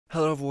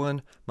Hello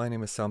everyone, my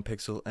name is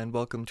SoundPixel and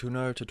welcome to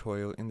another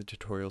tutorial in the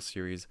tutorial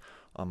series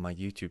on my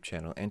YouTube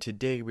channel. And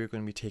today we're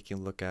going to be taking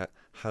a look at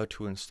how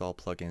to install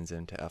plugins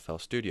into FL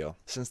Studio.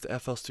 Since the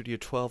FL Studio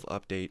 12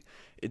 update,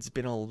 it's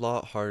been a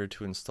lot harder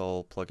to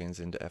install plugins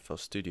into FL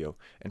Studio.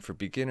 And for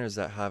beginners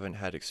that haven't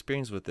had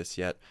experience with this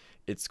yet,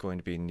 it's going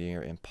to be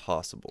near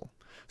impossible.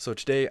 So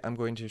today I'm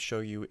going to show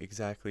you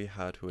exactly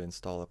how to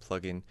install a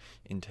plugin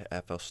into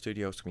FL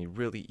Studio. It's going to be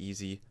really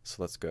easy,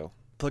 so let's go.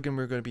 Plugin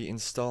we're going to be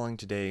installing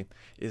today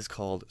is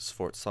called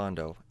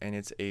Sforzando, and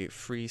it's a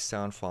free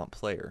sound font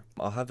player.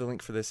 I'll have the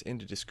link for this in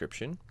the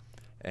description,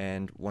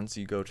 and once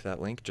you go to that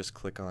link, just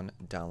click on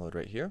download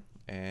right here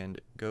and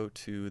go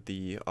to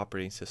the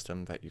operating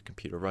system that your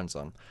computer runs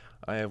on.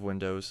 I have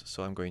Windows,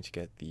 so I'm going to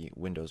get the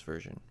Windows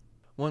version.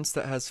 Once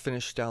that has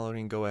finished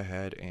downloading, go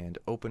ahead and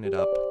open it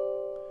up,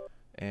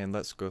 and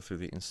let's go through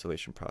the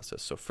installation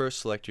process. So first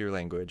select your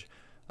language,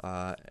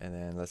 and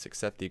then let's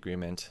accept the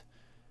agreement.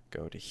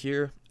 Go to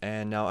here,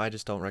 and now I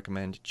just don't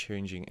recommend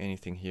changing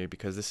anything here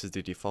because this is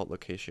the default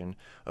location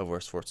of where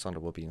Sforzando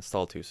will be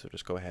installed to, so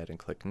just go ahead and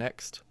click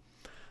next.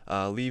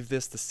 Leave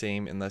this the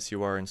same unless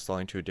you are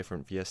installing to a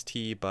different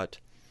VST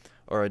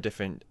or a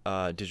different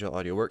digital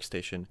audio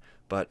workstation,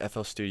 but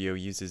FL Studio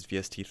uses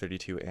VST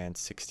 32 and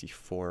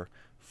 64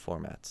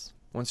 formats.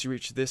 Once you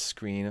reach this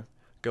screen,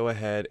 go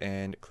ahead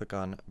and click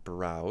on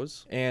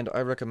Browse, and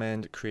I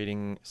recommend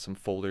creating some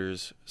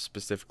folders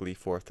specifically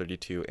for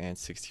 32 and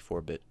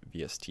 64-bit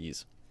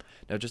VSTs.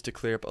 Now, just to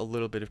clear up a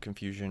little bit of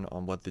confusion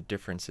on what the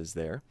difference is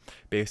there,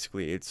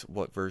 basically it's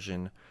what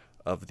version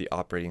of the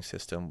operating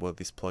system will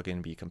this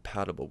plugin be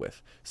compatible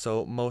with.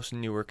 So most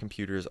newer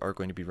computers are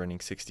going to be running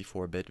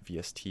 64-bit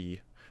VST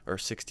or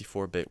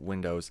 64-bit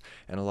Windows,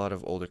 and a lot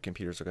of older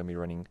computers are going to be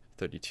running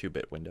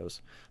 32-bit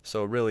Windows.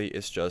 So really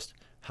it's just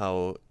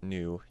how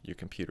new your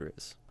computer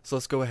is. So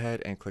let's go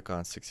ahead and click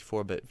on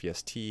 64-bit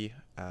VST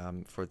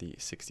for the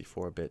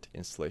 64-bit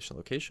installation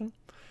location.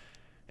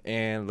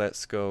 And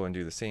let's go and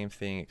do the same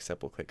thing,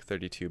 except we'll click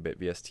 32-bit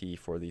VST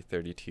for the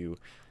 32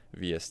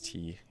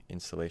 VST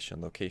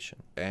installation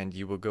location. And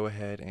you will go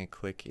ahead and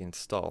click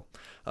install.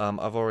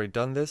 I've already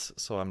done this,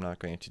 so I'm not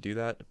going to do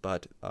that,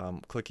 but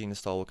clicking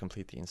install will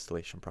complete the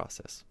installation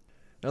process.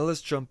 Now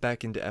let's jump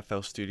back into FL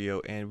Studio,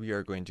 and we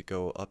are going to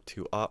go up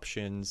to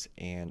options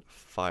and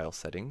file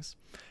settings,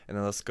 and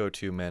then let's go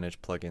to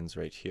manage plugins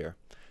right here.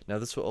 Now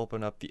this will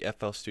open up the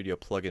FL Studio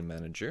plugin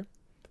manager.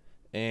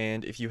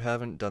 And if you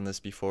haven't done this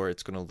before,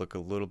 it's going to look a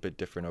little bit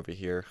different over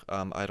here.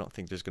 I don't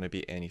think there's going to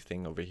be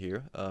anything over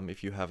here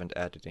if you haven't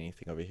added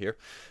anything over here.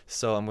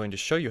 So I'm going to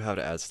show you how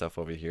to add stuff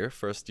over here.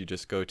 First, you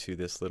just go to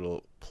this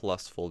little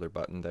plus folder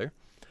button there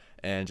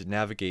and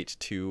navigate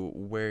to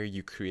where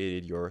you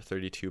created your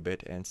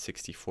 32-bit and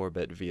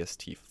 64-bit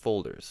VST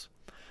folders.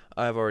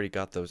 I've already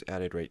got those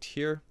added right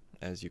here,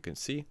 as you can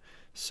see.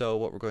 So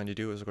what we're going to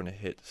do is we're going to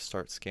hit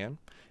Start Scan,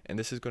 and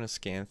this is going to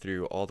scan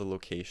through all the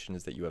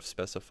locations that you have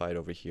specified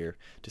over here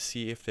to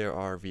see if there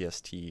are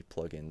VST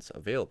plugins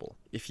available.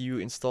 If you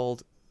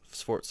installed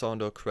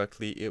Sforzando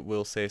correctly, it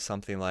will say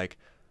something like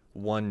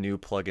one new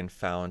plugin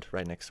found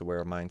right next to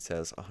where mine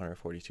says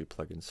 142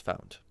 plugins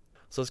found.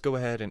 So let's go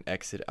ahead and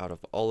exit out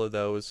of all of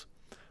those.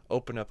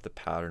 Open up the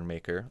pattern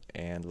maker,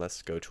 and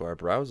let's go to our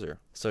browser.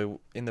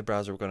 So in the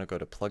browser, we're going to go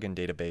to plugin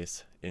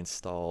database,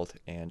 installed,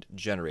 and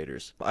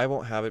generators. I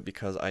won't have it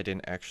because I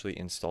didn't actually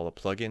install a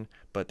plugin,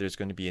 but there's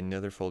going to be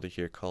another folder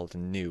here called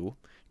new.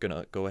 You're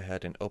going to go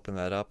ahead and open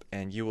that up,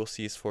 and you will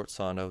see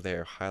Sforzando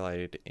there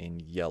highlighted in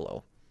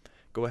yellow.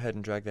 Go ahead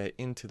and drag that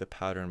into the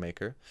pattern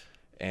maker,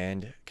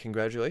 and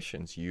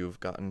congratulations,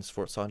 you've gotten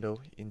Sforzando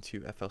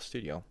into FL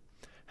Studio.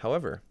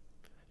 However,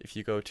 if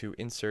you go to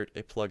insert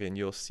a plugin,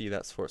 you'll see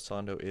that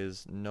Sforzando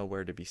is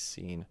nowhere to be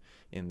seen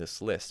in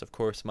this list. Of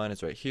course, mine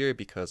is right here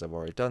because I've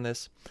already done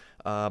this,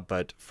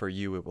 but for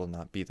you it will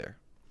not be there.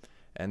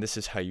 And this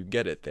is how you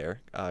get it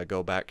there.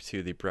 Go back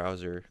to the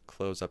browser,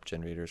 close up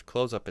generators,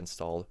 close up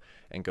installed,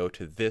 and go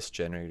to this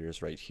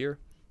generators right here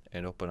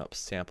and open up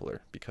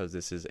sampler because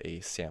this is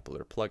a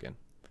sampler plugin.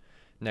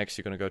 Next,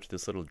 you're going to go to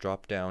this little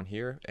drop down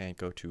here and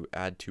go to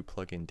add to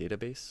plugin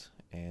database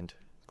and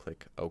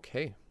click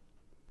OK.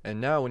 And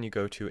now when you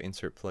go to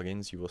insert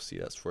plugins, you will see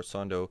that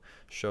Sforzando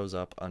shows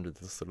up under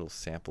this little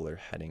sampler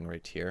heading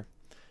right here.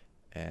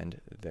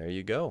 And there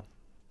you go.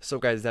 So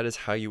guys, that is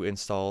how you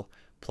install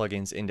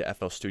plugins into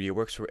FL Studio. It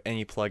works for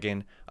any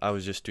plugin. I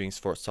was just doing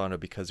Sforzando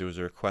because it was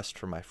a request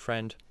from my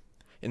friend.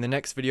 In the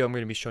next video, I'm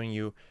going to be showing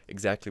you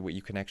exactly what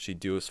you can actually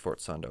do with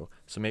Sforzando.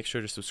 So make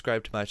sure to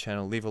subscribe to my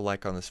channel, leave a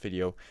like on this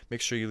video,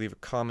 make sure you leave a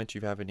comment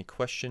if you have any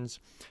questions,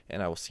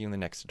 and I will see you in the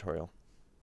next tutorial.